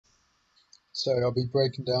So I'll be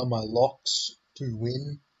breaking down my locks to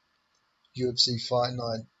win UFC Fight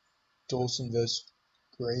Night Dawson vs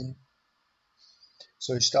Green.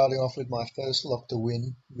 So starting off with my first lock to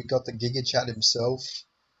win, we got the Giga Chad himself.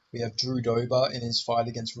 We have Drew Dober in his fight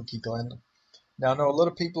against Ricky Glenn. Now I know a lot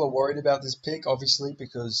of people are worried about this pick, obviously,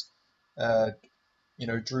 because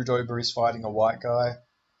Drew Dober is fighting a white guy,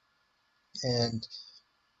 and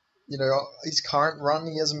his current run,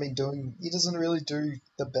 he doesn't really do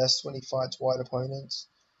the best when he fights white opponents.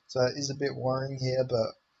 So it is a bit worrying here, but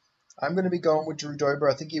I'm going to be going with Drew Dober.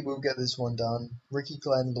 I think he will get this one done. Ricky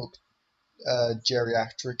Glenn looked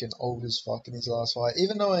geriatric and old as fuck in his last fight.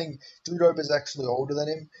 Even knowing Drew Dober is actually older than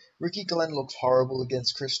him, Ricky Glenn looked horrible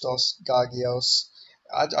against Christos Gargios.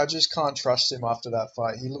 I just can't trust him after that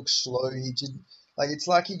fight. He looked slow.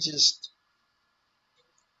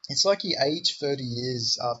 It's like he aged 30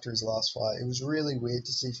 years after his last fight. It was really weird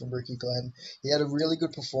to see from Ricky Glenn. He had a really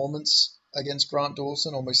good performance against Grant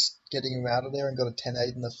Dawson, almost getting him out of there, and got a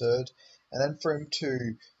 10-8 in the third. And then for him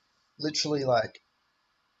to literally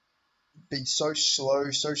be so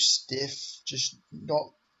slow, so stiff, just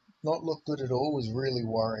not look good at all was really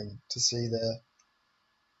worrying to see there.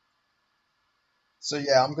 So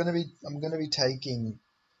yeah, I'm gonna be taking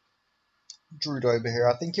Drew Dober here.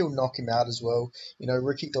 I think he'll knock him out as well.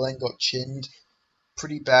 Ricky Glenn got chinned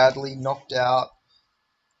pretty badly, knocked out.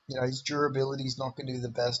 His durability is not going to be the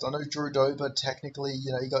best. I know Drew Dober technically,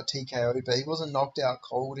 he got TKO'd, but he wasn't knocked out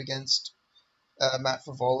cold against Matt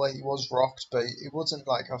Favola. He was rocked, but it wasn't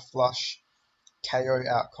like a flush KO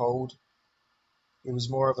out cold. It was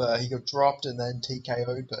more of he got dropped and then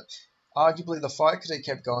TKO'd, but arguably the fight could have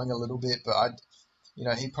kept going a little bit, but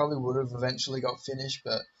he probably would have eventually got finished,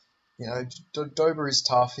 but Dober is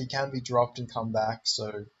tough. He can be dropped and come back,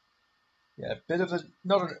 so yeah, bit of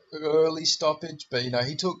not an early stoppage, but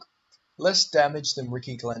he took less damage than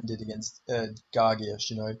Ricky Glenn did against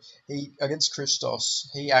Gargios. He against Christos,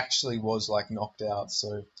 he actually was knocked out.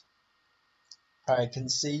 So I can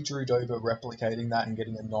see Drew Dober replicating that and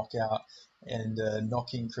getting a knockout and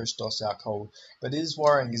knocking Christos out cold. But it is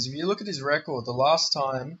worrying because if you look at his record, the last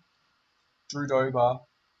time Drew Dober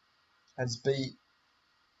has beat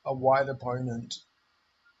a white opponent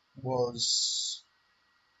was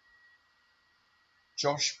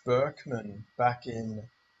Josh Berkman back in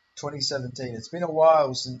 2017. It's been a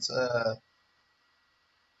while since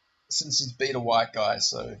he's beat a white guy,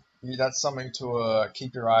 so that's something to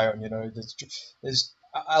keep your eye on. There's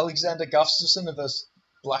Alexander Gustafsson versus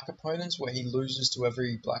black opponents where he loses to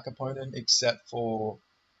every black opponent except for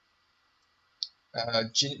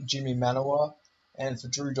Jimmy Manoa, and for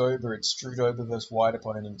Drew Dober, it's Drew Dober versus white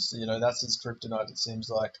opponents. That's his kryptonite. It seems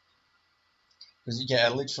like. Because, yeah,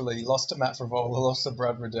 literally, he lost to Matt Favola, lost to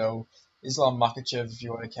Brad Riddell, Islam Makhachev, if you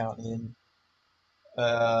want to count him.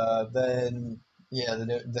 Then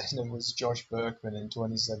it was Josh Berkman in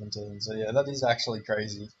 2017. So, yeah, that is actually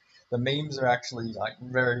crazy. The memes are actually,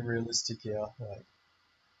 very realistic here.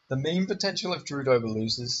 The meme potential if Drew Dober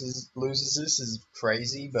loses this is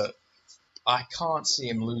crazy, but I can't see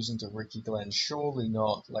him losing to Ricky Glenn. Surely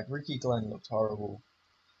not. Ricky Glenn looked horrible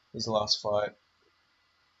his last fight.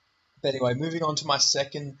 But anyway, moving on to my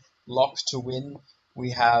second lock to win, we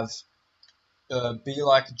have be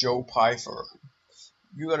like Joe Pyfer.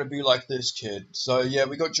 You gotta be like this kid. So yeah,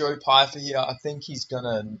 we got Joe Pyfer here. I think he's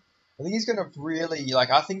gonna really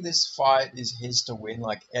I think this fight is his to win.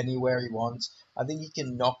 Anywhere he wants. I think he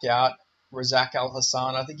can knock out Razak Al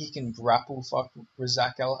Hassan. I think he can grapple fuck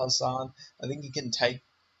Razak Al Hassan. I think he can take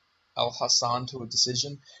Al Hassan to a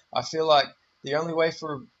decision. I feel like the only way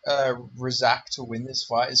for Razak to win this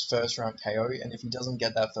fight is first round KO, and if he doesn't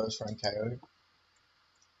get that first round KO,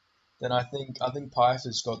 then I think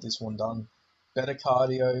Pyfer's got this one done. Better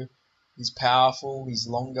cardio, he's powerful, he's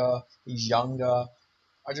longer, he's younger.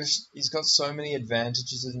 He's got so many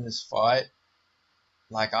advantages in this fight.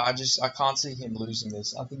 I can't see him losing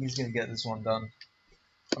this. I think he's gonna get this one done.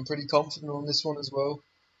 I'm pretty confident on this one as well.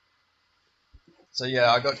 So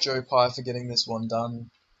yeah, I got Joe Pyfer getting this one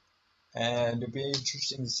done. And it'll be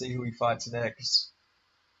interesting to see who he fights next.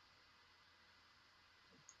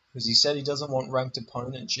 Because he said he doesn't want ranked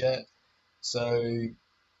opponents yet. So,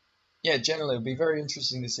 yeah, generally it'll be very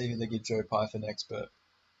interesting to see who they give Joe Pyfer next. But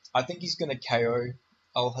I think he's going to KO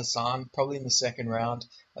Al Hassan probably in the second round.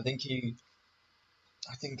 I think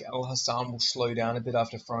Al Hassan will slow down a bit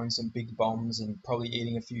after throwing some big bombs and probably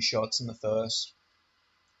eating a few shots in the first.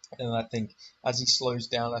 And I think as he slows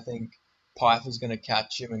down, I think Pyfer's going to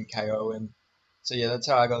catch him and KO him. So yeah, that's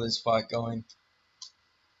how I got this fight going.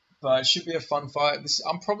 But it should be a fun fight.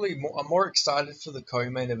 I'm more excited for the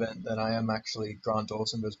co-main event than I am actually Grant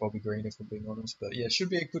Dawson versus Bobby Green, if I'm being honest. But yeah, it should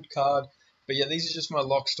be a good card. But yeah, these are just my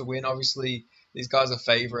locks to win. Obviously, these guys are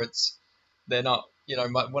favorites. They're not,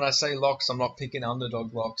 when I say locks, I'm not picking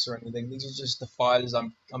underdog locks or anything. These are just the fighters.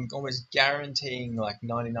 I'm almost guaranteeing like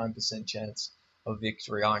 99% chance of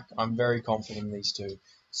victory. I'm very confident in these two.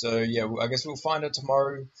 So yeah, I guess we'll find out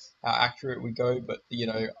tomorrow how accurate we go. But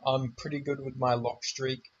I'm pretty good with my lock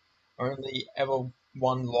streak. Only ever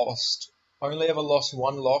only ever lost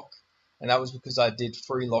one lock, and that was because I did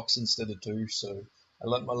 3 locks instead of 2. So I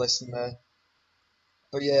learnt my lesson there.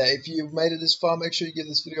 But yeah, if you've made it this far, make sure you give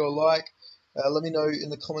this video a like. Let me know in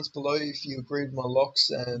the comments below if you agree with my locks,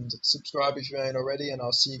 and subscribe if you ain't already, and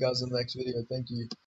I'll see you guys in the next video. Thank you.